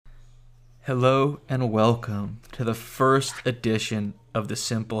Hello and welcome to the first edition of the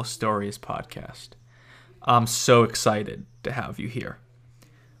Simple Stories podcast. I'm so excited to have you here.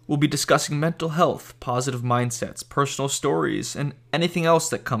 We'll be discussing mental health, positive mindsets, personal stories, and anything else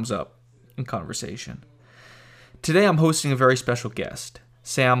that comes up in conversation. Today I'm hosting a very special guest,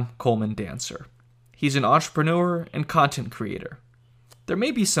 Sam Coleman-Dancer. He's an entrepreneur and content creator. There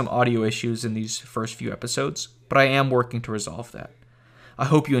may be some audio issues in these first few episodes, but I am working to resolve that. I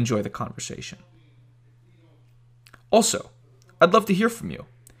hope you enjoy the conversation. Also, I'd love to hear from you.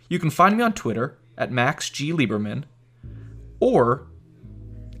 You can find me on Twitter at MaxGLieberman or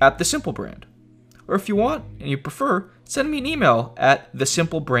at The Simple Brand. Or if you want and you prefer, send me an email at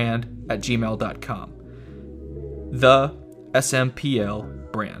thesimplebrand@gmail.com. The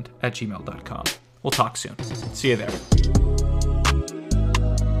SMPL brand@gmail.com. We'll talk soon. See you there.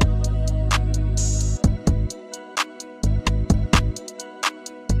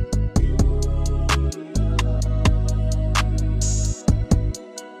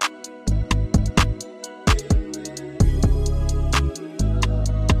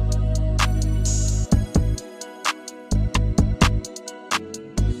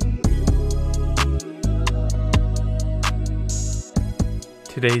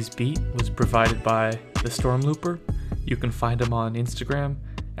 Today's beat was provided by The Storm Looper. You can find him on Instagram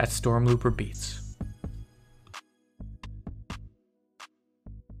at StormLooperBeats.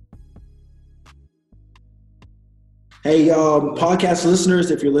 Hey, podcast listeners,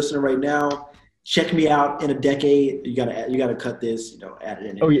 if you're listening right now, check me out in a decade. You gotta cut this, add it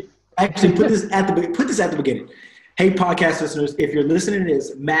in. Oh yeah. Actually, put this at the beginning. Hey, podcast listeners, if you're listening to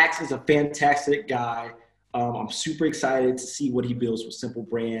this, Max is a fantastic guy. I'm super excited to see what he builds with Simple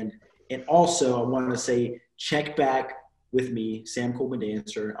Brand. And also, I want to say, check back with me, Sam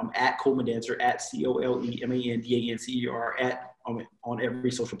Coleman-Dancer. I'm at Coleman-Dancer, at COLEMANDANCER, on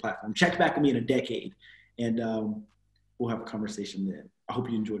every social platform. Check back with me in a decade, and we'll have a conversation then. I hope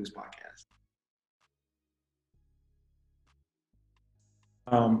you enjoy this podcast.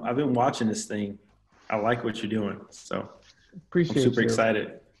 I've been watching this thing. I like what you're doing, so I'm super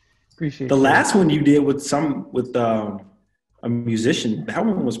excited. Appreciate the last one you did with a musician, that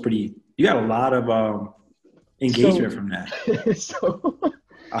one was pretty. You got a lot of engagement from that.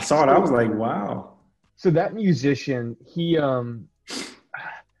 I saw it. I was like, wow. So that musician, he kind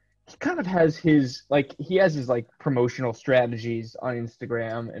of has his promotional strategies on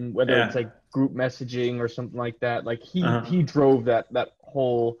Instagram, and whether it's like group messaging or something like that, like he drove that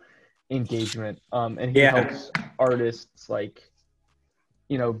whole engagement, and he helps artists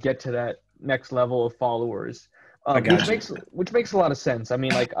get to that next level of followers, which makes a lot of sense. I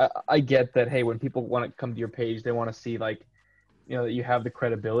mean, I get that. Hey, when people want to come to your page, they want to see that you have the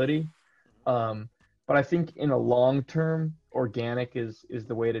credibility. But I think in a long term, organic is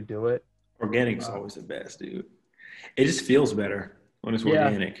the way to do it. Organic is always the best, dude. It just feels better when it's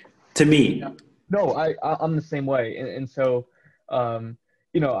organic to me. Yeah. No, I'm the same way, and so. I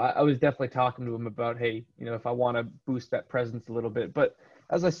was definitely talking to him about, hey, if I want to boost that presence a little bit, but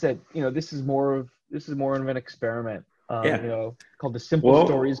as I said, this is more of an experiment, called the Simple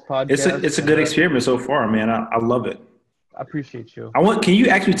Stories podcast. It's a good experiment so far, man. I love it. I appreciate you. Can you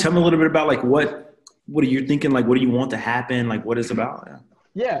actually tell me a little bit about what are you thinking? What do you want to happen? What it's about?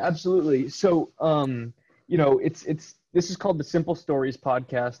 Yeah, absolutely. So, this is called the Simple Stories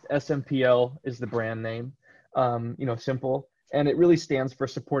podcast. SMPL is the brand name. Simple. And it really stands for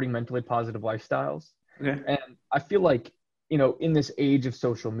supporting mentally positive lifestyles. Okay. And I feel like, in this age of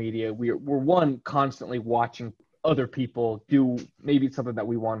social media, we're constantly watching other people do maybe something that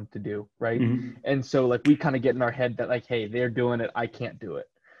we wanted to do, right? Mm-hmm. And so we kind of get in our head that hey, they're doing it, I can't do it.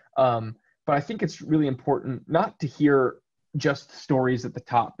 But I think it's really important not to hear just stories at the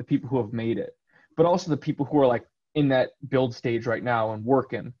top, the people who have made it, but also the people who are in that build stage right now and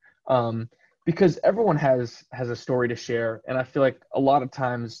working. Because everyone has a story to share, and I feel like a lot of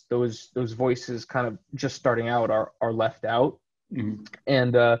times those voices kind of just starting out are left out, and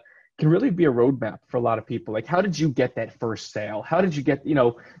can really be a roadmap for a lot of people. How did you get that first sale? How did you get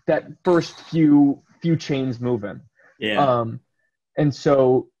that first few chains moving? Yeah. And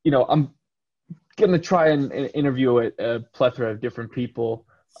so I'm gonna try and interview a plethora of different people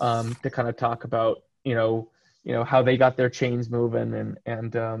to kind of talk about how they got their chains moving,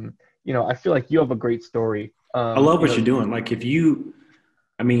 and I feel like you have a great story. I love what you're doing.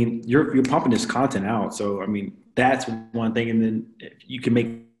 You're pumping this content out. So, that's one thing. And then if you can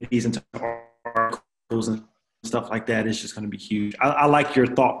make these into articles and stuff like that, it's just going to be huge. I like your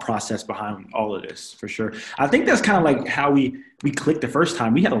thought process behind all of this for sure. I think that's kind of how we clicked the first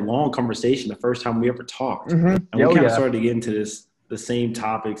time. We had a long conversation the first time we ever talked. Mm-hmm. And we kind of started to get into the same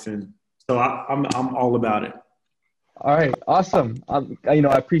topics and So I'm all about it. All right, awesome. I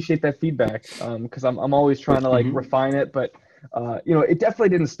appreciate that feedback because I'm always trying to like Hmm. refine it, but it definitely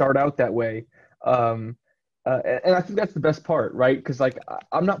didn't start out that way. Um, and I think that's the best part, right? Because like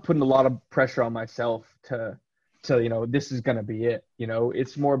I'm not putting a lot of pressure on myself to this is gonna be it.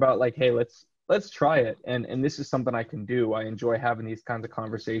 It's more about like, hey, let's try it, and this is something I can do. I enjoy having these kinds of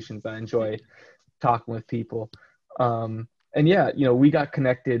conversations. I enjoy talking with people. And yeah, we got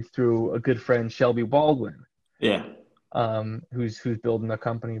connected through a good friend, Shelby Baldwin, Yeah. who's building a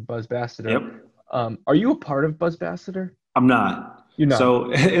company, Buzzbassador. Yep. Are you a part of Buzzbassador? I'm not. You're not.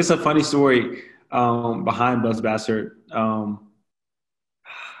 So it's a funny story behind Buzz Bastard.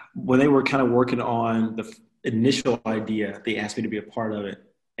 When they were kind of working on the initial idea, they asked me to be a part of it,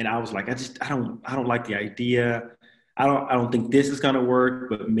 and I was like, I don't like the idea. I don't think this is gonna work,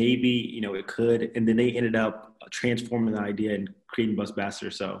 but maybe it could. And then they ended up transforming the idea and creating Buzz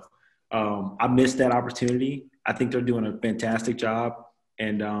Bastard. So I missed that opportunity. I think they're doing a fantastic job,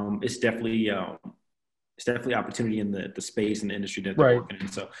 and it's definitely opportunity in the space and the industry that they're Right. working in.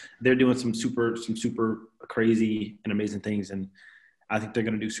 So they're doing some super crazy and amazing things, and I think they're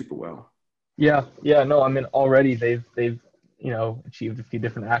going to do super well. Yeah. Yeah. No, I mean already they've achieved a few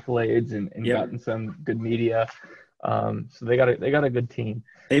different accolades and Yep, gotten some good media. So they got a good team.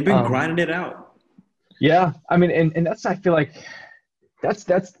 they've been Um, grinding it out. yeah. I mean, and that's I feel like that's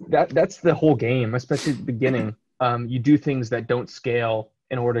the whole game, especially at the beginning. You do things that don't scale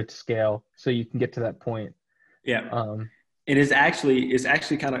in order to scale, so you can get to that point. Yeah, Um, and it's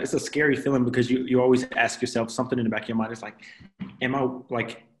actually kind of it's a scary feeling because you always ask yourself something in the back of your mind. It's like, am I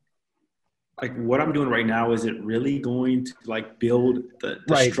like what I'm doing right now, is it really going to like build the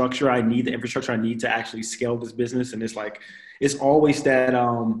right. structure I need, the infrastructure I need to actually scale this business? And it's like it's always that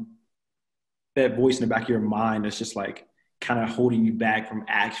voice in the back of your mind that's just like kind of holding you back from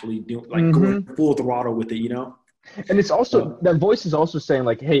actually doing like going Hmm. full throttle with it. And it's also So that voice is also saying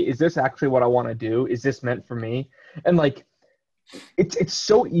like, "Hey, is this actually what I want to do? Is this meant for me?" And like, it's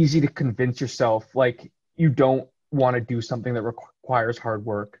so easy to convince yourself like you don't want to do something that requires hard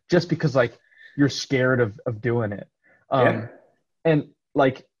work just because like you're scared of doing it. yeah, Um, and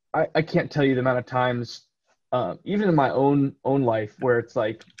like I can't tell you the amount of times, even in my own life, where it's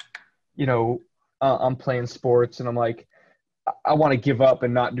like, you know, I'm playing sports and I'm like, I want to give up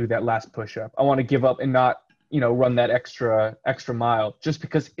and not do that last push up. I want to give up and not, run that extra mile just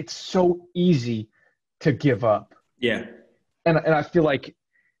because it's so easy to give up. yeah, And I feel like,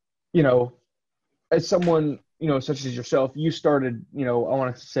 you know, as someone, such as yourself, you started, I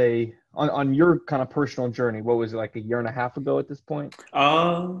want to say on your kind of personal journey, what was it, like a year and a half ago at this point?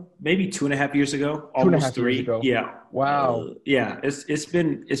 maybe 2.5 years ago, Two and a almost half years three. ago. Yeah, Wow. yeah. It's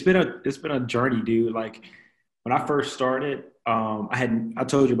been a journey, dude. Like when I first started, I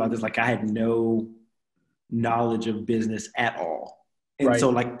told you about this. Like I had no knowledge of business at all. And so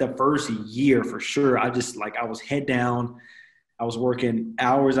Right. like the first year for sure, I was head down. I was working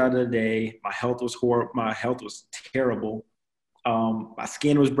hours out of the day. My health was horrible. My health was terrible. My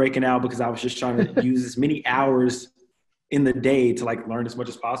skin was breaking out because I was just trying to use as many hours in the day to like learn as much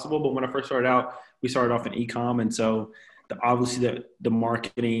as possible. But when I first started out, we started off in e-com. And so obviously the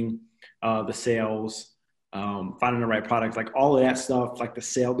marketing, the sales, finding the right product, like all of that stuff, like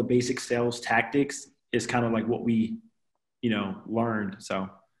the basic sales tactics is kind of like what we, learned. So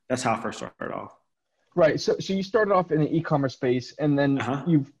that's how I first started off. Right. So you started off in the e-commerce space and then Uh-huh.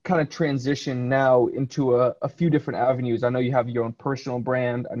 you've kind of transitioned now into a few different avenues. I know you have your own personal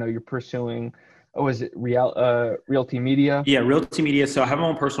brand. I know you're pursuing, oh, is it Realty Media? Yeah, Realty Media. So I have my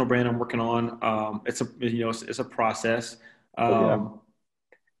own personal brand I'm working on. It's a process. Oh yeah. Um,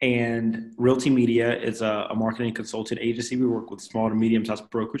 and Realty Media is a marketing consultant agency. We work with small to medium-sized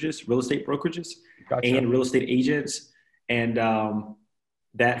brokerages, real estate brokerages, Gotcha. and real estate agents. And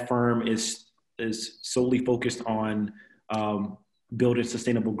that firm is solely focused on building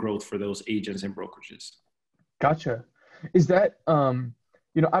sustainable growth for those agents and brokerages. Gotcha. Is that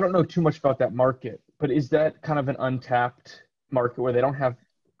I don't know too much about that market, but is that kind of an untapped market where they don't have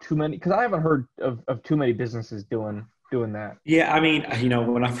too many? Because I haven't heard of too many businesses doing that. Yeah, I mean,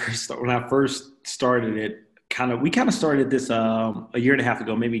 when I first started it, we kind of started this a year and a half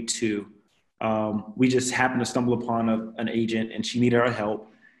ago, maybe two. We just happened to stumble upon an agent, and she needed our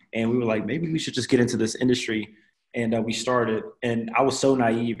help, and we were like, maybe we should just get into this industry, and we started. And I was so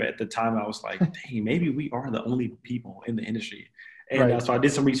naive at the time. I was like, dang, maybe we are the only people in the industry. And Right. so I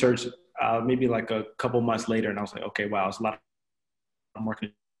did some research, maybe like a couple months later, and I was like, okay, wow, it's a lot of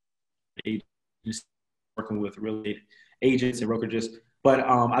marketing agents working with real estate agents and brokerages. But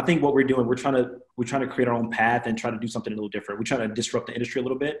I think what we're doing, we're trying to create our own path and try to do something a little different. We're trying to disrupt the industry a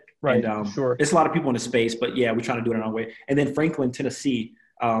little bit. Right. And Sure. it's a lot of people in the space, but yeah, we're trying to do it in our own way. And then Franklin, Tennessee,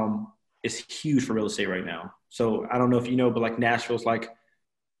 is huge for real estate right now. So I don't know if you know, but like Nashville's like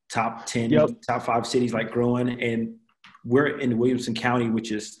top 10, top 5 cities like growing. And we're in Williamson County,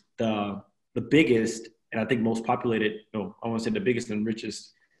 which is the biggest, and I think most populated, no, I want to say the biggest and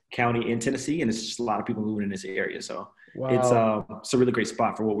richest county in Tennessee. And it's just a lot of people moving in this area. So wow. It's a really great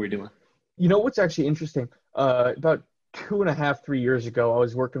spot for what we're doing. You know what's actually interesting? About 2.5, 3 years ago, I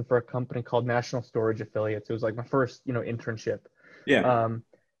was working for a company called National Storage Affiliates. It was like my first, internship. Yeah.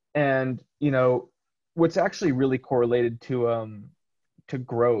 And what's actually really correlated to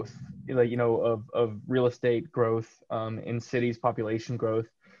growth, of real estate growth in cities, population growth,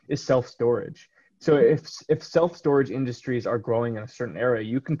 is self-storage. So if self-storage industries are growing in a certain area,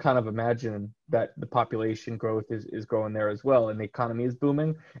 you can kind of imagine that the population growth is growing there as well, and the economy is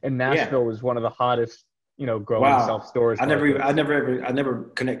booming. And Nashville is one of the hottest, growing self-storage. I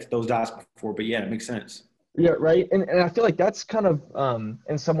never connected those dots before, but yeah, it makes sense. Yeah, right. And I feel like that's kind of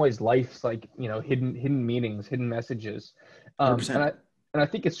in some ways life's like, hidden meanings, hidden messages. And I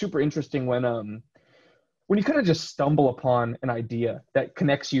think it's super interesting when you kind of just stumble upon an idea that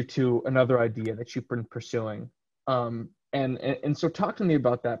connects you to another idea that you've been pursuing. And so talk to me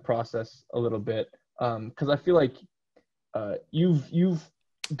about that process a little bit. Because I feel like you've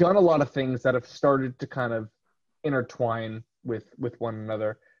done a lot of things that have started to kind of intertwine with one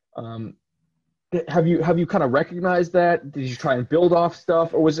another. Have you kind of recognized that? Did you try and build off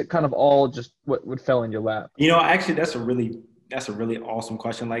stuff, or was it kind of all just what fell in your lap? Actually, that's a really awesome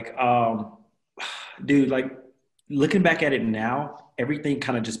question. Like, dude, like looking back at it now, everything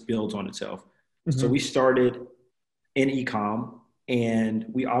kind of just builds on itself. Mm-hmm. So we started in e-com, and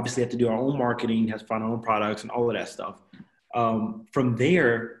we obviously have to do our own marketing, have to find our own products and all of that stuff. From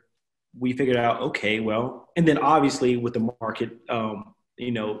there, we figured out, okay, well, and then obviously with the market,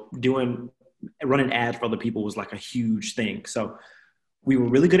 running ads for other people was like a huge thing. So we were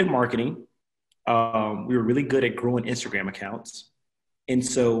really good at marketing. We were really good at growing Instagram accounts. And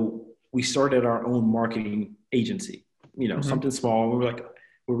so we started our own marketing agency, mm-hmm. something small.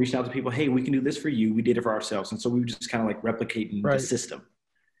 We're reaching out to people. Hey, we can do this for you. We did it for ourselves. And so we were just kind of like replicating the system.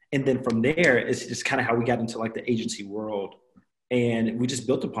 And then from there, it's just kind of how we got into like the agency world, and we just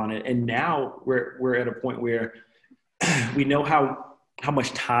built upon it. And now we're at a point where we know how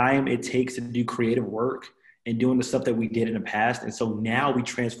much time it takes to do creative work and doing the stuff that we did in the past. And so now we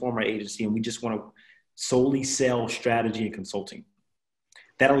transform our agency, and we just want to solely sell strategy and consulting.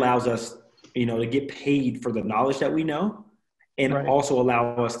 That allows us, to get paid for the knowledge that we know, and also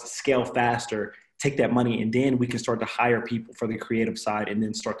allow us to scale faster, take that money, and then we can start to hire people for the creative side and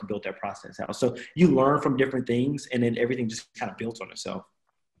then start to build that process out. So you learn from different things, and then everything just kind of builds on itself.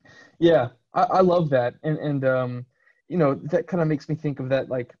 Yeah, I love that. And that kind of makes me think of that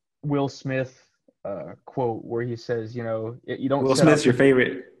like Will Smith quote where he says, you don't. Will Smith's your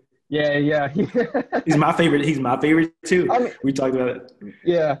favorite. Yeah. He's my favorite. He's my favorite too. We talked about it.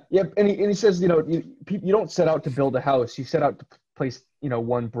 Yeah. And he says, you don't set out to build a house. You set out to place,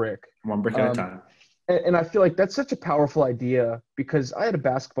 one brick. One brick at a time. And I feel like that's such a powerful idea, because I had a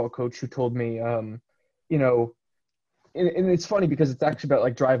basketball coach who told me, and it's funny because it's actually about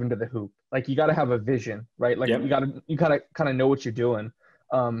like driving to the hoop. Like you got to have a vision, right? Like you got to kind of know what you're doing.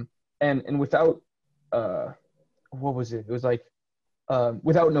 And without, what was it? It was like,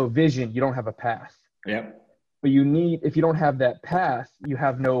 without no vision, you don't have a path. Yep. But if you don't have that path, you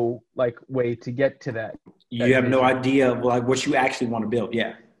have no like way to get to that. You have no idea of like what you actually want to build.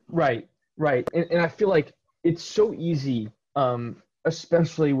 Yeah. Right. And I feel like it's so easy,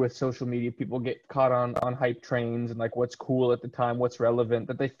 especially with social media, people get caught on hype trains and like what's cool at the time, what's relevant,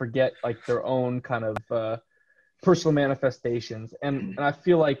 that they forget like their own kind of personal manifestations. And I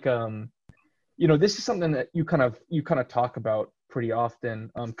feel like, this is something that you kind of talk about pretty often,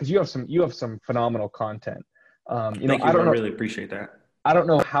 because you have some phenomenal content. Thank you. I really appreciate that. I don't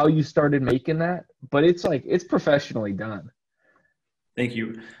know how you started making that, but it's professionally done. Thank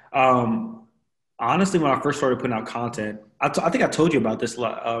you. Honestly, when I first started putting out content, I think I told you about this.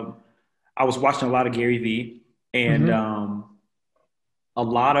 I was watching a lot of Gary Vee, and mm-hmm.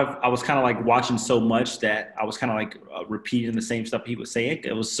 I was kind of like watching so much that I was kind of like repeating the same stuff he was saying.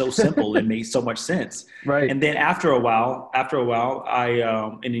 It was so simple. It made so much sense. Right. And then after a while, I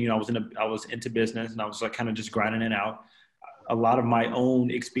was into business, and I was like kind of just grinding it out. A lot of my own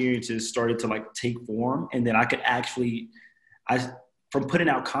experiences started to like take form, and then I could actually, from putting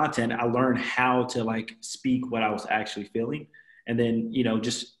out content, I learned how to like speak what I was actually feeling. And then,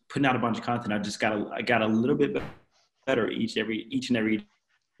 just putting out a bunch of content, I got a little bit better each and every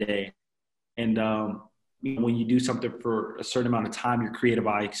day. And when you do something for a certain amount of time, your creative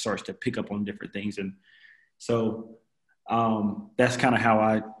eye starts to pick up on different things. And so that's kind of how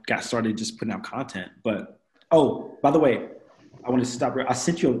I got started just putting out content. But, oh, by the way, I want to stop here. I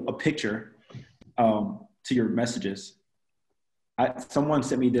sent you a picture to your messages. Someone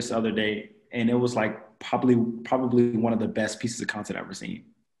sent me this the other day, and it was like probably one of the best pieces of content I've ever seen.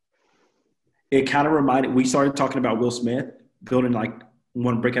 It kind of reminded, we started talking about Will Smith building like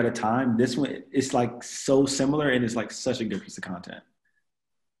one brick at a time. This one, it's like so similar, and it's like such a good piece of content.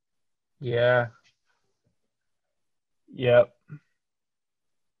 Yeah. Yep.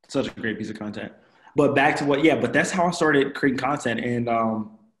 Such a great piece of content. But back to but that's how I started creating content, and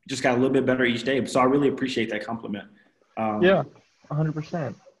just got a little bit better each day. So I really appreciate that compliment. Yeah,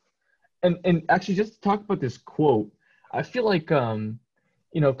 100%. And actually, just to talk about this quote, I feel like,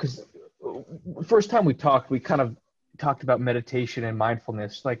 because first time we talked, we kind of talked about meditation and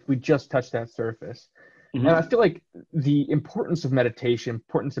mindfulness. Like we just touched that surface. Mm-hmm. And I feel like the importance of meditation,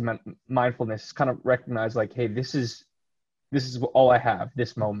 importance of mindfulness is kind of recognized like, hey, this is all I have,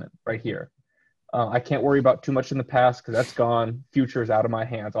 this moment right here. I can't worry about too much in the past because that's gone. Future is out of my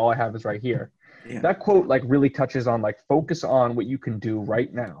hands. All I have is right here. Yeah. That quote like really touches on like focus on what you can do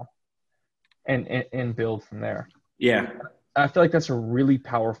right now and build from there. Yeah. I feel like that's a really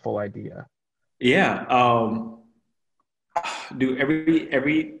powerful idea. Yeah. Dude,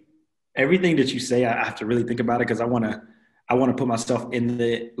 everything that you say, I have to really think about it because I want to put myself in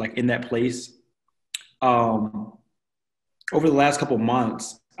that place. Over the last couple of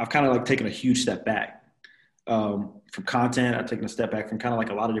months, I've kind of like taken a huge step back from content. I've taken a step back from kind of like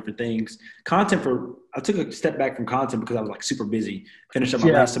a lot of different things. I took a step back from content because I was like super busy, finished up my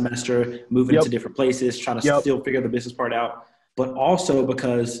last semester, moving to different places, trying to still figure the business part out, but also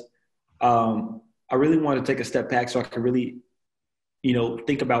because I really wanted to take a step back so I could really,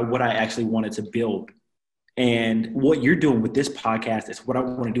 think about what I actually wanted to build. And what you're doing with this podcast is what I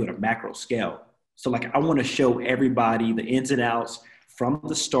want to do at a macro scale. So like I want to show everybody the ins and outs from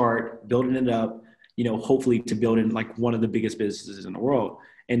the start, building it up, hopefully to building like one of the biggest businesses in the world.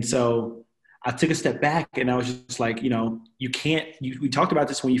 And so I took a step back and I was just like, we talked about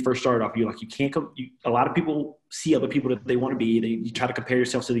this when you first started off. You're like, you can't come. A lot of people see other people that they want to be. You try to compare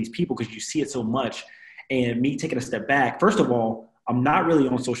yourself to these people because you see it so much. And me taking a step back, first of all, I'm not really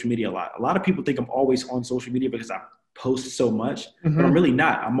on social media a lot. A lot of people think I'm always on social media because I post so much, but I'm really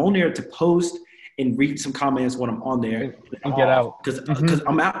not. I'm on there to post and read some comments when I'm on there and get out because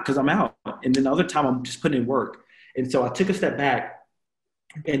I'm out. And then the other time I'm just putting in work. And so I took a step back,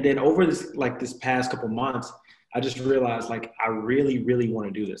 and then over this past couple months, I just realized like I really, really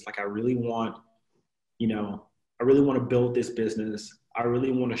want to do this. Like I really want to build this business. I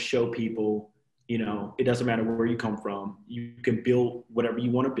really want to show people, it doesn't matter where you come from. You can build whatever you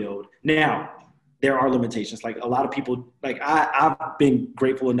want to build. Now, there are limitations. Like a lot of people, like I've been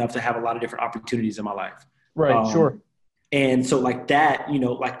grateful enough to have a lot of different opportunities in my life. Right. Sure. And so like that,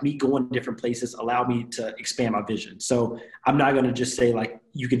 like me going to different places allowed me to expand my vision. So I'm not going to just say like,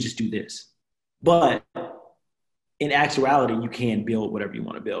 you can just do this, but in actuality, you can build whatever you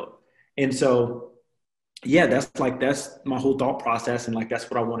want to build. And so, yeah, that's my whole thought process. And like, that's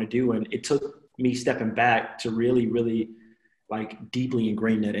what I want to do. And it took me stepping back to really, really like deeply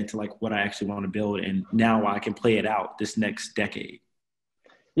ingrain that into like what I actually want to build. And now I can play it out this next decade.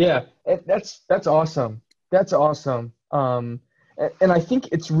 Yeah, that's awesome. That's awesome. And I think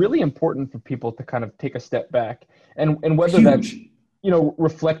it's really important for people to kind of take a step back and whether that's,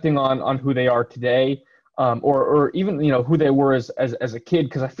 reflecting on who they are today, or even, who they were as a kid.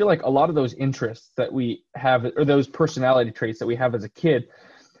 Cause I feel like a lot of those interests that we have, or those personality traits that we have as a kid,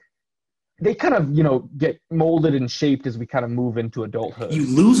 they kind of, get molded and shaped as we kind of move into adulthood. You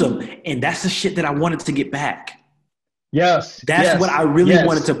lose them. And that's the shit that I wanted to get back. Yes. That's what I really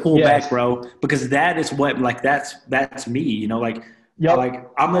wanted to pull back, bro, because that is what, like, that's me, like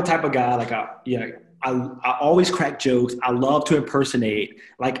I'm the type of guy, like, I always crack jokes. I love to impersonate.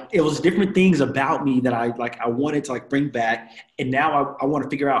 Like it was different things about me that I wanted to like bring back. And now I want to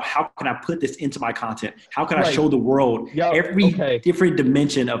figure out how can I put this into my content? How can I show the world every different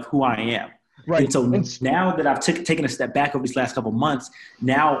dimension of who I am? Right. And so now that I've taken a step back over these last couple of months,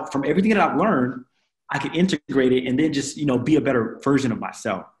 now from everything that I've learned, I can integrate it and then just, be a better version of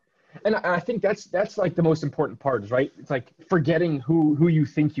myself. And I think that's like the most important part, is right. It's like forgetting who you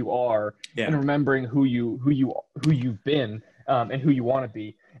think you are and remembering who you've been, and who you want to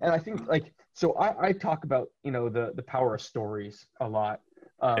be. And I think like, so I talk about, the power of stories a lot.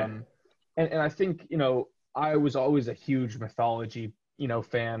 And I think, I was always a huge mythology,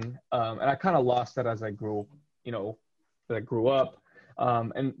 fan. And I kind of lost that as I grew, I grew up.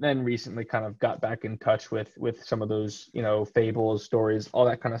 And then recently kind of got back in touch with some of those, fables, stories, all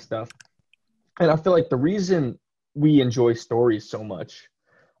that kind of stuff. And I feel like the reason we enjoy stories so much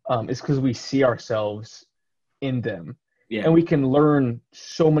is because we see ourselves in them. Yeah. And we can learn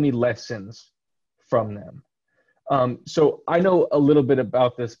so many lessons from them. So I know a little bit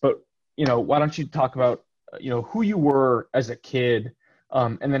about this, but, why don't you talk about, who you were as a kid,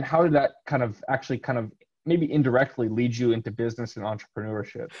 and then how did that kind of maybe indirectly lead you into business and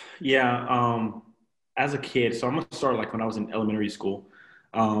entrepreneurship? Yeah. As a kid, so I'm going to start like when I was in elementary school.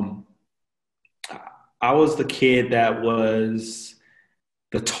 I was the kid that was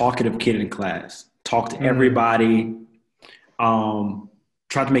the talkative kid in class. Talked to everybody,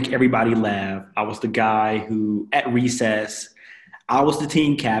 tried to make everybody laugh. I was the guy who, at recess, I was the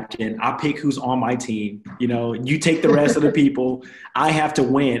team captain. I pick who's on my team. You take the rest of the people. I have to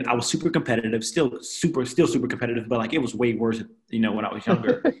win. I was super competitive, still super competitive, but like it was way worse, when I was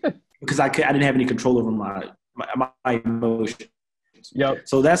younger because I didn't have any control over my emotions. Yep.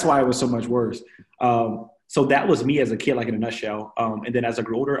 So that's why it was so much worse. So that was me as a kid, like in a nutshell. And then as I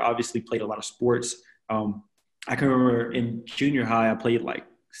grew older, obviously played a lot of sports. I can remember in junior high, I played like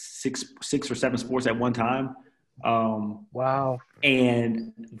six or seven sports at one time. Wow.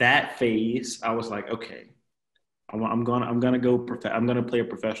 And that phase, I was like, okay, I'm gonna play a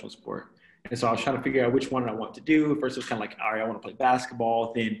professional sport. And so I was trying to figure out which one I want to do. First, it was kind of like, all right, I want to play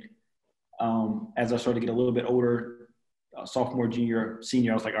basketball. Then, as I started to get a little bit older, sophomore, junior,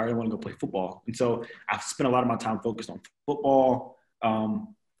 senior, I was like, all right, I want to go play football. And so I spent a lot of my time focused on football.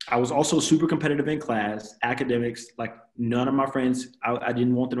 I was also super competitive in class, academics. Like none of my friends, I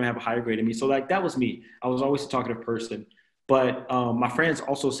didn't want them to have a higher grade than me. So like that was me. I was always a talkative person. But my friends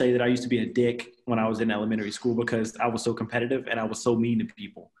also say that I used to be a dick when I was in elementary school because I was so competitive and I was so mean to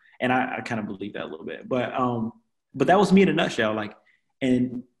people. And I kind of believe that a little bit. But that was me in a nutshell. Like,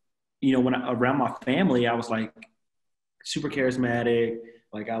 and when around my family, I was like super charismatic.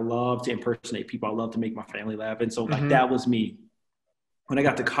 Like I love to impersonate people. I love to make my family laugh. And so like that was me. When I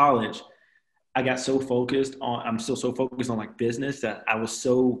got to college, I got so focused on, I'm still so focused on like business that I was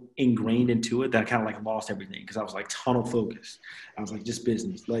so ingrained into it that I kind of like lost everything because I was like tunnel focused. I was like, just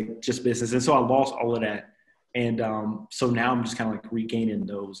business. And so I lost all of that. And so now I'm just kind of like regaining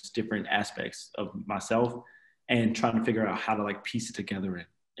those different aspects of myself and trying to figure out how to like piece it together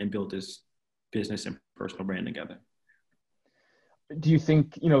and build this business and personal brand together. Do you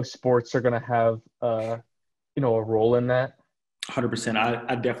think, sports are going to have, a role in that? 100%.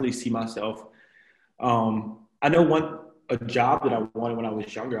 I definitely see myself. I know a job that I wanted when I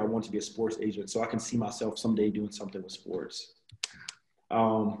was younger, I wanted to be a sports agent. So I can see myself someday doing something with sports.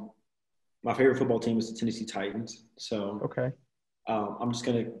 My favorite football team is the Tennessee Titans. So okay. I'm just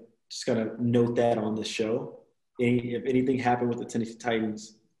gonna note that on this show. If anything happened with the Tennessee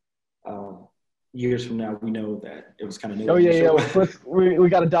Titans, years from now, we know that it was kind of. Oh yeah. We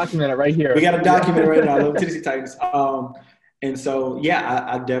got to document it right here. We got to document it right now. I love Tennessee Titans. And so, yeah,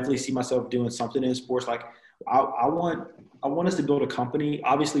 I definitely see myself doing something in sports. Like I want us to build a company.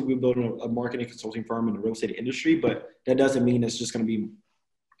 Obviously, we're building a marketing consulting firm in the real estate industry, but that doesn't mean it's just going to be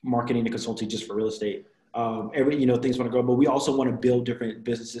marketing and consulting just for real estate. Things want to grow, but we also want to build different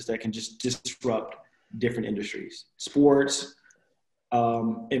businesses that can just disrupt different industries, sports,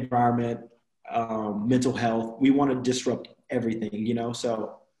 environment, mental health. We want to disrupt everything,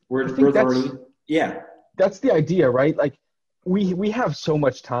 so we're learning. Yeah. That's the idea, right? Like we have so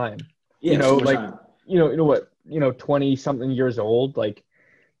much time, so much time. 20 something years old. Like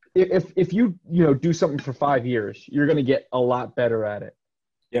if you do something for 5 years, you're going to get a lot better at it.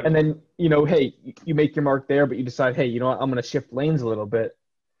 Yep. And then, hey, you make your mark there, but you decide, hey, I'm going to shift lanes a little bit.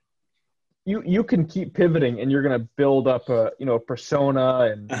 You can keep pivoting and you're going to build up a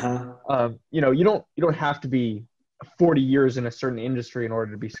persona and, you don't have to be 40 years in a certain industry in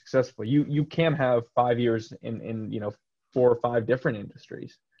order to be successful. You can have 5 years in 4 or 5 different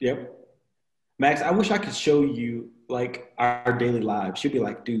industries. Yep. Max, I wish I could show you like our daily lives. You'd be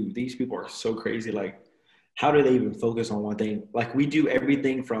like, dude, these people are so crazy. Like, how do they even focus on one thing? Like we do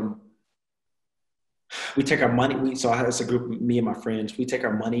everything from, we take our money. So I have a group, me and my friends, we take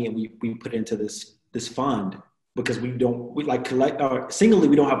our money and we put it into this fund because singly,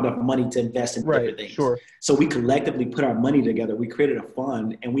 we don't have enough money to invest in different things. Sure. So we collectively put our money together. We created a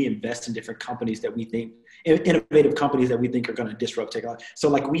fund and we invest in different companies that we think, innovative companies that we think are going to disrupt technology. So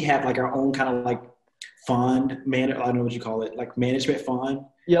like we have like our own kind of like fund, I don't know what you call it, like management fund.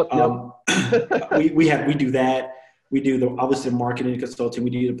 Yep. We do that. We do obviously the marketing and consulting.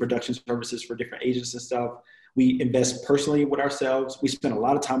 We do the production services for different agents and stuff. We invest personally with ourselves. We spend a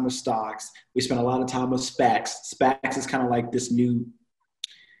lot of time with stocks. We spend a lot of time with SPACs. SPACs is kind of like this new,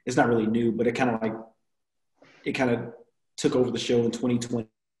 it's not really new, but it kind of took over the show in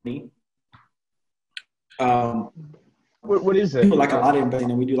 2020. What is it? We do like a lot of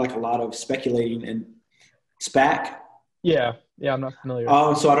investing, and we do like a lot of speculating and SPAC. Yeah, I'm not familiar.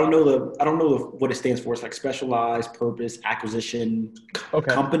 So I don't know what it stands for. It's like specialized purpose acquisition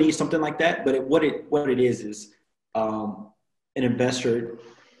company, something like that. But what it is an investor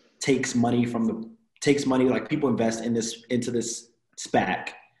takes money like people invest into this SPAC,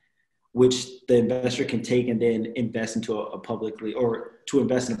 which the investor can take and then invest into a publicly, or to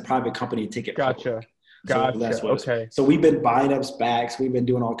invest in a private company and take it public. Gotcha. So that's what okay. So we've been buying up SPACs. We've been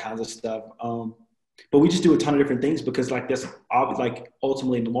doing all kinds of stuff. But we just do a ton of different things because like that's like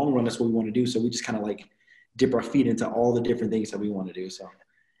ultimately in the long run, that's what we want to do. So we just kind of like dip our feet into all the different things that we want to do. So,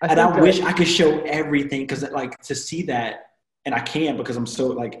 I wish I could show everything, because like to see that, and I can't, because I'm so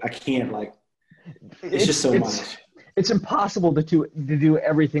like, I can't, like, it's just so much. It's impossible to do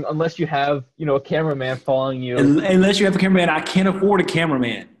everything unless you have, a cameraman following you. Unless you have a cameraman. I can't afford a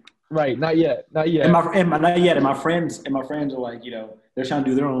cameraman. Right. Not yet. Not yet. And my friends are like, they're trying to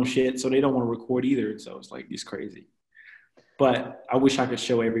do their own shit, so they don't want to record either. So it's like, it's crazy. But I wish I could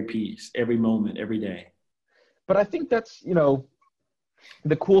show every piece, every moment, every day. But I think that's,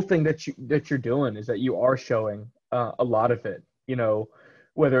 the cool thing that you're doing is that you are showing a lot of it.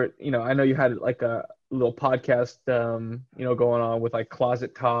 Whether I know you had like a little podcast, going on with like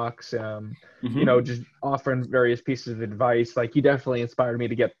Closet Talks, just offering various pieces of advice. Like, you definitely inspired me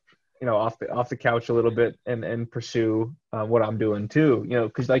to get off the couch a little bit and pursue what I'm doing too,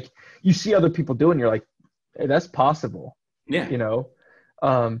 because like you see other people doing, you're like, hey, that's possible. Yeah.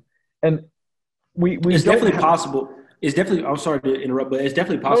 And it's definitely possible. It's definitely, I'm sorry to interrupt, but it's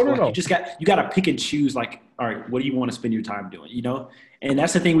definitely possible. No. Like, you got to pick and choose, like, all right, what do you want to spend your time doing? And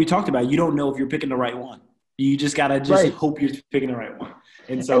that's the thing we talked about. You don't know if you're picking the right one. You just got to hope you're picking the right one.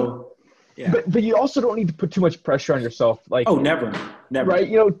 And so, yeah. But you also don't need to put too much pressure on yourself. Like, never.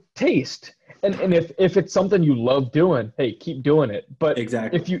 Right. Taste. And if it's something you love doing, hey, keep doing it. But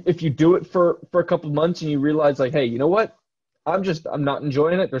exactly, if you do it for a couple of months and you realize like, hey, you know what? I'm not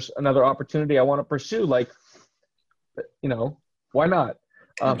enjoying it. There's another opportunity I want to pursue. Like, why not?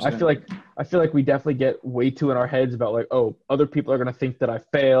 I feel like we definitely get way too in our heads about like, oh, other people are going to think that I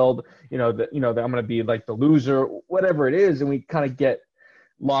failed, that I'm going to be like the loser, whatever it is. And we kind of get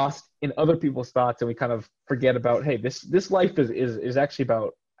lost in other people's thoughts, and we kind of forget about, hey, this life is actually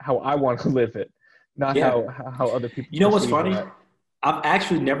about how I want to live it, not how other people. You know what's funny? I've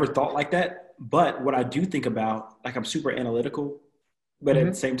actually never thought like that, but what I do think about, like, I'm super analytical, but at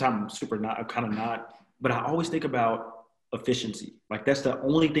the same time, I'm kind of not. But I always think about efficiency. Like, that's the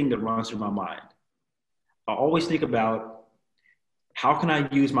only thing that runs through my mind. I always think about, how can I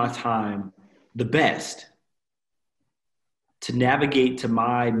use my time the best to navigate to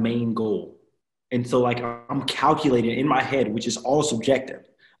my main goal? And so, like, I'm calculating in my head, which is all subjective.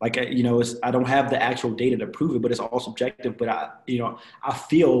 Like, I don't have the actual data to prove it, but it's all subjective. But I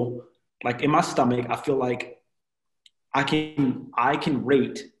feel like in my stomach, I feel like I can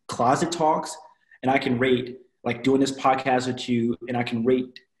rate Closet Talks, and I can rate like doing this podcast with you, and I can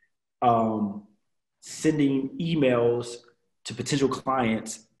rate sending emails to potential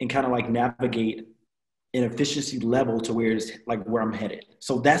clients, and kind of like navigate an efficiency level to where it's like where I'm headed.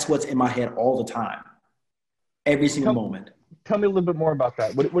 So that's what's in my head all the time, every single moment. Tell me a little bit more about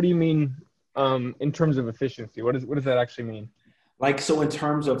that. What do you mean in terms of efficiency? What does that actually mean? Like, so in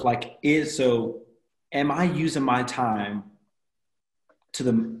terms of like, am I using my time to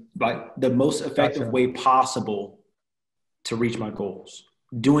the most effective way possible to reach my goals,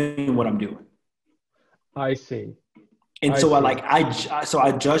 doing what I'm doing? I see. And so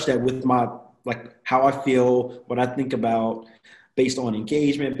I judge that with my, like, how I feel, what I think about, based on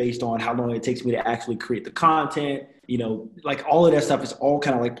engagement, based on how long it takes me to actually create the content, like all of that stuff is all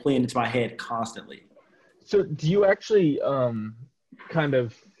kind of like playing into my head constantly. So do you actually kind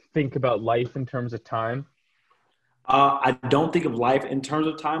of think about life in terms of time? I don't think of life in terms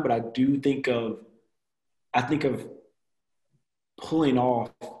of time, but I think of pulling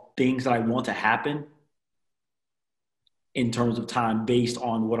off things that I want to happen in terms of time, based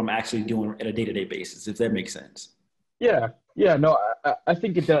on what I'm actually doing at a day-to-day basis, if that makes sense. Yeah. No, I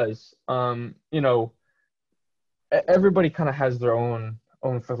think it does. Everybody kind of has their own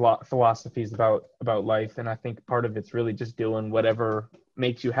philosophies about life, and I think part of it's really just doing whatever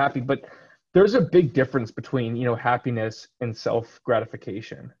makes you happy. But there's a big difference between happiness and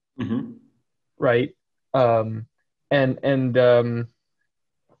self-gratification, right? And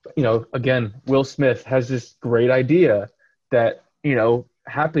Again, Will Smith has this great idea that,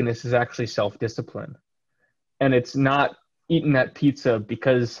 happiness is actually self-discipline. And it's not eating that pizza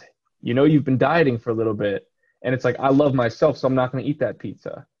because, you've been dieting for a little bit. And it's like, I love myself, so I'm not going to eat that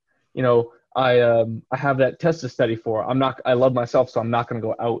pizza. I have that test to study for. I love myself, so I'm not going to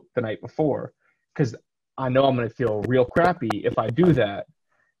go out the night before because I know I'm going to feel real crappy if I do that.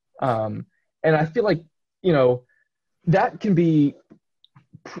 And I feel like, that can be,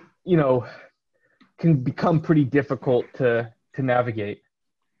 can become pretty difficult to navigate.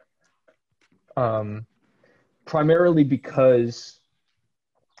 Primarily because,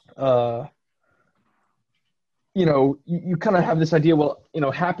 you kind of have this idea, well,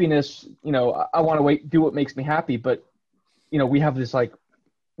 happiness, I want to do what makes me happy. But, we have this like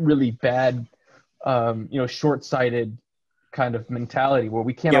really bad, short-sighted kind of mentality where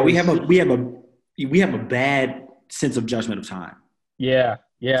we can't. Yeah, we have a bad sense of judgment of time. Yeah.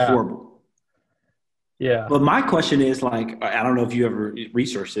 It's horrible. Yeah. But my question is like, I don't know if you ever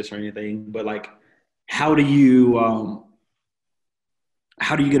researched this or anything, but like, how do you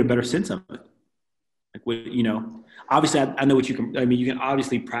get a better sense of it? Like, what, obviously I know what you can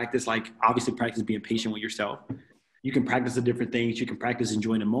obviously practice being patient with yourself. You can practice the different things. You can practice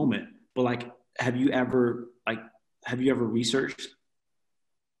enjoying the moment. But like, have you ever researched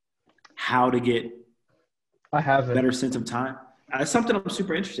how to get I haven't. a better sense of time? It's something I'm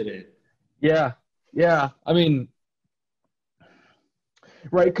super interested in. Yeah. I mean,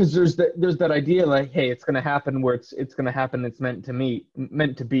 right? Because there's that idea like, hey, it's going to happen where it's going to happen. It's meant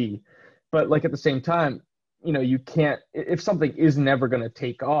to be. But like at the same time, you can't. If something is never going to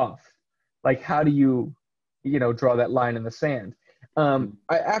take off, like how do you, draw that line in the sand? I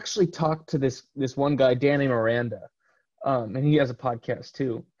actually talked to this one guy, Danny Miranda, and he has a podcast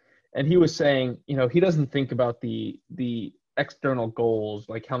too, and he was saying, he doesn't think about the external goals,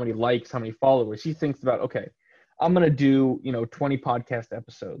 like how many likes, how many followers. He thinks about, okay, I'm going to do, 20 podcast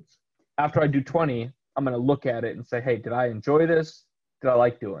episodes. After I do 20, I'm going to look at it and say, hey, did I enjoy this? Did I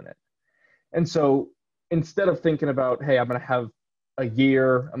like doing it? And so instead of thinking about, hey, I'm going to have a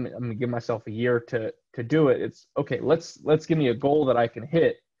year, I'm going to give myself a year to do it. It's okay. Let's give me a goal that I can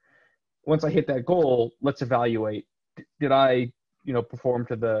hit. Once I hit that goal, let's evaluate. Did I, perform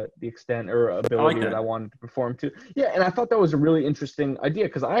to the extent or ability that I wanted to perform to? Yeah. And I thought that was a really interesting idea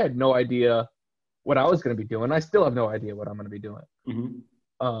because I had no idea what I was going to be doing. I still have no idea what I'm going to be doing.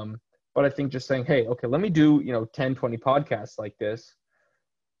 Mm-hmm. But I think just saying, hey, okay, let me do, 10, 20 podcasts like this,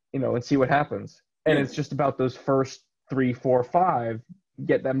 and see what happens. And it's just about those first 3, 4, 5,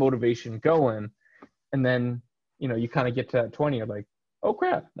 get that motivation going. And then, you kind of get to that 20, you're like, oh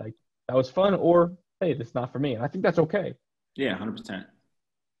crap, like that was fun, or hey, that's not for me. And I think that's okay. Yeah, 100%.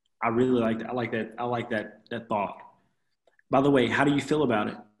 I really like that. I like that thought. By the way, how do you feel about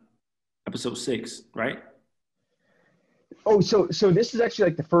it? Episode 6, right? Oh, so this is actually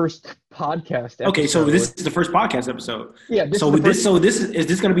like the first podcast episode. Okay, so this is the first podcast episode. Yeah. Is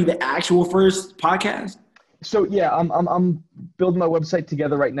this going to be the actual first podcast? So yeah, I'm building my website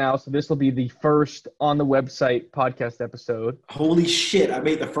together right now. So this will be the first on the website podcast episode. Holy shit! I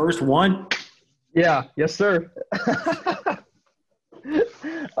made the first one. Yeah. Yes, sir.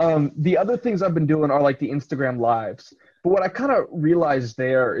 The other things I've been doing are like the Instagram lives. But what I kind of realized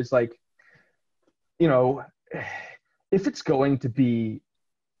there is like, if it's going to be,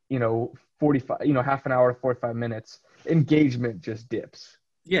 45, half an hour to 45 minutes, engagement just dips.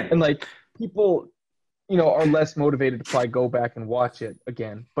 Yeah. And like people, are less motivated to probably go back and watch it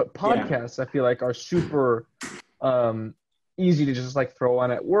again. But podcasts, I feel like, are super easy to just like throw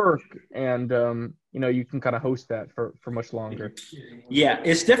on at work, and you can kind of host that for much longer. Yeah,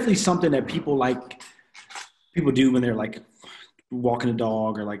 it's definitely something that people do when they're like walking a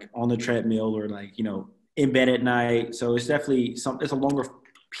dog or like on the treadmill or like in bed at night. So it's definitely it's a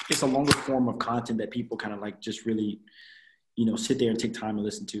longer form of content that people kind of like just really sit there and take time to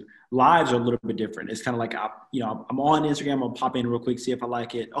listen to. Lives are a little bit different. It's kind of like, I'm on Instagram. I'll pop in real quick, see if I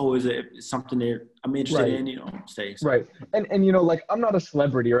like it. Oh, is it something that I'm interested in? Stay. Right. And like, I'm not a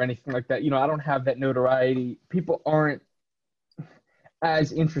celebrity or anything like that. I don't have that notoriety. People aren't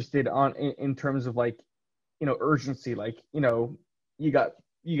as interested in terms of like, urgency. Like, you got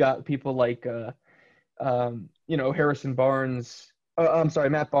people like, Harrison Barnes.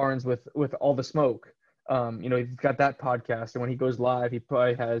 Matt Barnes with All the Smoke. He's got that podcast, and when he goes live, he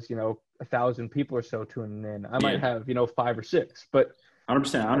probably has 1,000 people or so tuning in. I might have 5 or 6, but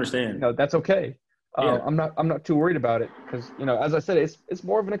 100%, I understand. That's okay. Yeah. I'm not too worried about it because as I said, it's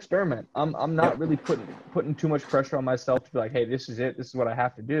more of an experiment. I'm not really putting too much pressure on myself to be like, hey, this is it. This is what I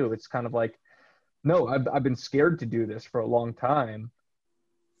have to do. It's kind of like, no, I've been scared to do this for a long time,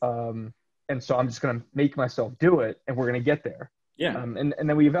 And so I'm just going to make myself do it, and we're going to get there. Yeah. And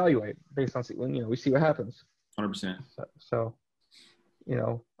then we evaluate based on, we see what happens. 100%. So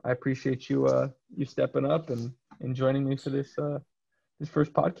I appreciate you stepping up and joining me for this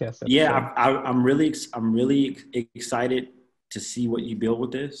first podcast episode. Yeah, I'm really excited to see what you build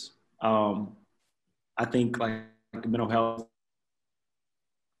with this. I think like mental health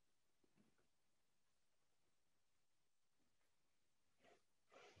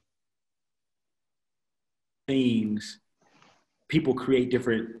things, people create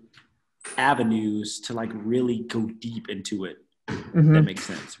different avenues to like really go deep into it. Mm-hmm. That makes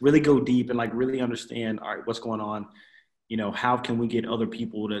sense. Really go deep and like really understand, all right, what's going on? How can we get other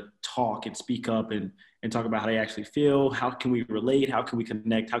people to talk and speak up and talk about how they actually feel? How can we relate? How can we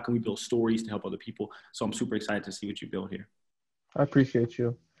connect? How can we build stories to help other people? So I'm super excited to see what you build here. I appreciate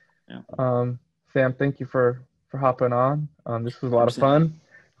you. Yeah. Sam, thank you for hopping on. This was a lot of fun,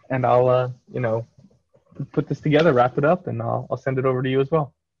 and I'll, put this together, wrap it up, and I'll send it over to you as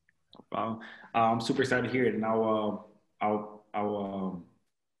well. I'm super excited to hear it, and I'll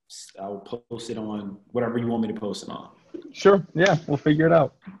post it on whatever you want me to post it on. Sure. Yeah, we'll figure it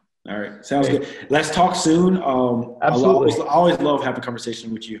out. All right. Sounds good. Let's talk soon. Absolutely. I always love having a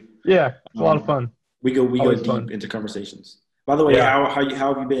conversation with you. Yeah, it's a lot of fun. We go deep into conversations. By the way, how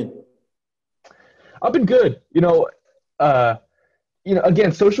have you been? I've been good.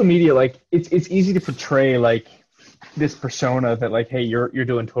 Again, social media, like it's easy to portray like this persona that like, hey, you're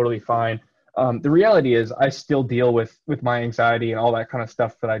doing totally fine. The reality is I still deal with my anxiety and all that kind of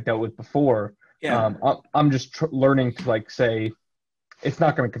stuff that I dealt with before. Yeah. I'm just learning to like say it's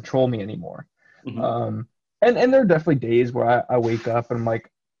not going to control me anymore. Mm-hmm. And there are definitely days where I wake up and I'm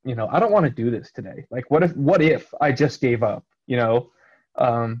like, I don't want to do this today. Like, what if I just gave up,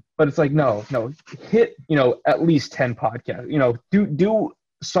 but it's like, no, hit, at least 10 podcasts, do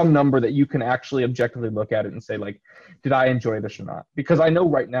some number that you can actually objectively look at it and say, like, did I enjoy this or not? Because I know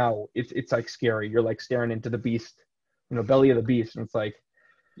right now it's like scary. You're like staring into the beast, belly of the beast. And it's like,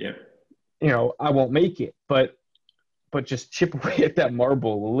 yeah, I won't make it, but just chip away at that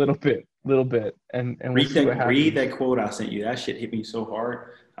marble a little bit. And read that quote I sent you. That shit hit me so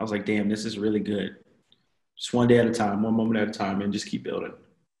hard. I was like, damn, this is really good. Just one day at a time, one moment at a time, and just keep building.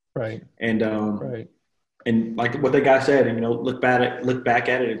 Right. And right. And like what the guy said, look back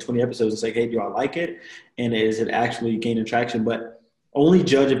at it in 20 episodes and say, hey, do I like it? And is it actually gaining traction? But only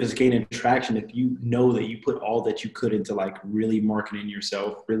judge if it's gaining traction if you know that you put all that you could into like really marketing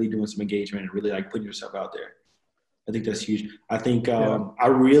yourself, really doing some engagement, and really like putting yourself out there. I think that's huge. I think I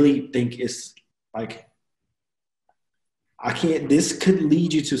really think it's like this could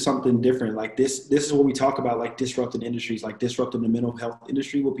lead you to something different. Like this is what we talk about, like disrupting industries, like disrupting the mental health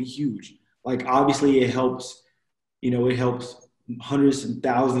industry will be huge. Like obviously it helps, it helps hundreds and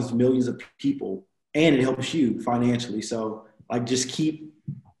thousands, millions of people, and it helps you financially. So like just keep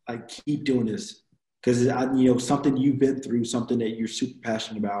doing this because something you've been through, something that you're super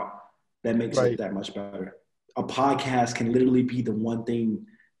passionate about, that makes it that much better. A podcast can literally be the one thing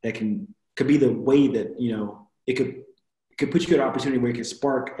that could be the way that it could put you in an opportunity where it can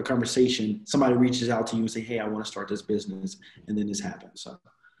spark a conversation. Somebody reaches out to you and say, hey, I want to start this business, and then this happens. So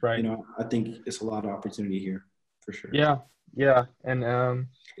I think it's a lot of opportunity here for sure. Yeah. And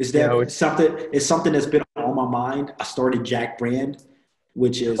is that it's something that's been on my mind. I started Jack Brand,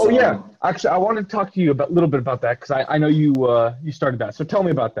 which is actually I wanted to talk to you a little bit about that because I know you started that. So tell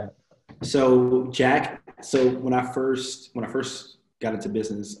me about that. So when I first got into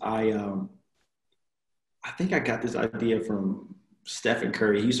business, I think I got this idea from Stephen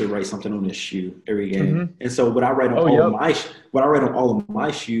Curry. He used to write something on his shoe every game. Mm-hmm. And so what I write on all of my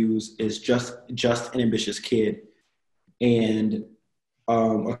shoes is just an ambitious kid. And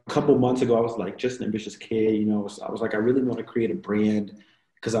a couple months ago, I was like, just an ambitious kid. I was like, I really want to create a brand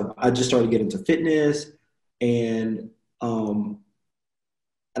because I just started getting into fitness, and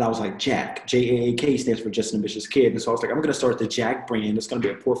I was like, Jack, J-A-A-K stands for just an ambitious kid. And so I was like, I'm going to start the Jack brand. It's going to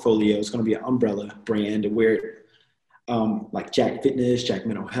be a portfolio. It's going to be an umbrella brand and where like Jack Fitness, Jack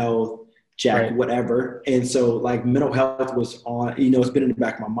Mental Health, Jack whatever. And so like mental health was on, it's been in the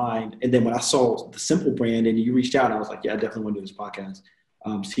back of my mind. And then when I saw the Simple brand and you reached out, I was like, yeah, I definitely want to do this podcast,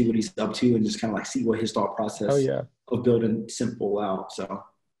 see what he's up to and just kind of like see what his thought process of building Simple out. So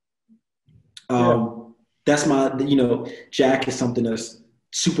that's my, Jack is something that's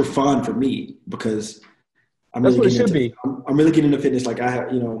super fun for me because I'm really getting into fitness. Like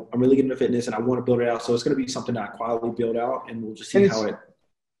I'm really getting into fitness and I want to build it out. So it's going to be something that I quietly build out and we'll just see how it.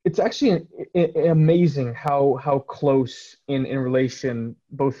 It's actually amazing how close in relation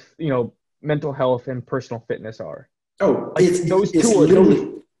both, mental health and personal fitness are. Oh, like those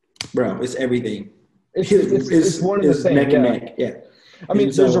two Bro, it's everything. It's one and the same. Neck and Yeah. neck. Yeah. I mean,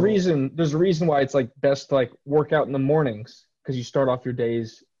 And so, there's a reason why it's like best to like work out in the mornings because you start off your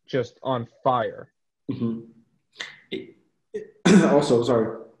days just on fire. mhm. Also,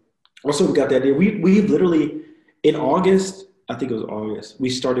 sorry. Also, we got the idea. We literally in August, I think it was August, we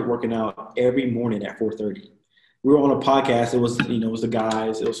started working out every morning at 4:30. We were on a podcast. It was it was the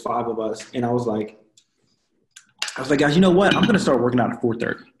guys. It was 5 of us, and I was like, guys, you know what? I'm gonna start working out at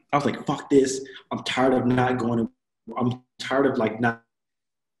 4:30. I was like, fuck this. I'm tired of not going. I'm tired of like not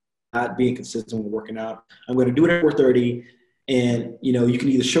being consistent with working out. I'm gonna do it at 4:30, and you can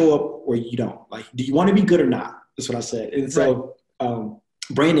either show up or you don't. Like, do you want to be good or not? That's what I said. And so,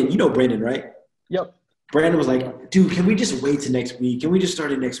 Brandon, you know Brandon, right? Yep. Brandon was like, dude, can we just wait till next week? Can we just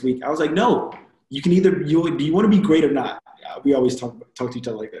start it next week? I was like, no. You can either do you want to be great or not? We always talk to each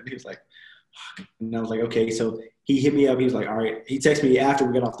other like that. And he was like, fuck. And I was like, okay. So he hit me up. He was like, all right. He texted me after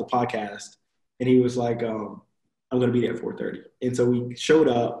we got off the podcast, and he was like, I'm gonna be there at 4:30. And so we showed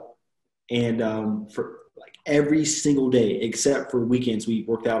up, and for like every single day except for weekends, we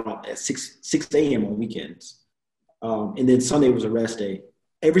worked out at 6 a.m. on weekends, and then Sunday was a rest day.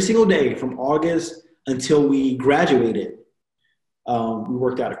 Every single day from August until we graduated, we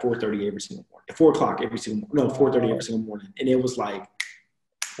worked out at 4:30 every single morning. At 4 o'clock every single morning. No, 4:30 every single morning. And it was like,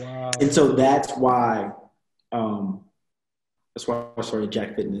 wow. And so that's why I started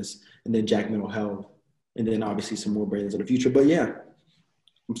Jack Fitness, and then Jack Mental Health, and then obviously some more brands in the future. But yeah,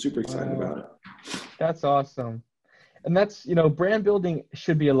 I'm super excited about it. That's awesome. And that's, brand building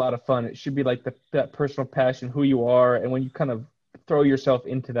should be a lot of fun. It should be like that personal passion, who you are. And when you kind of throw yourself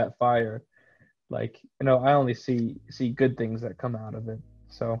into that fire, like, I only see good things that come out of it.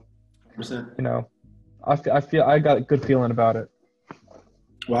 So, 100%. I got a good feeling about it.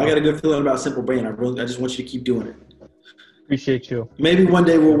 Well, I got a good feeling about Simple Brand. I just want you to keep doing it. Appreciate you. Maybe one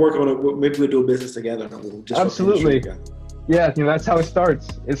day we'll work on it. Maybe we'll do a business together. Absolutely. Yeah, that's how it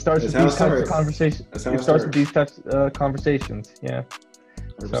starts. It starts with these types of conversations. It starts with these types of conversations. Yeah.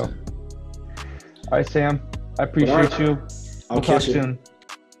 100%. So, all right, Sam. I appreciate you. I'll catch you.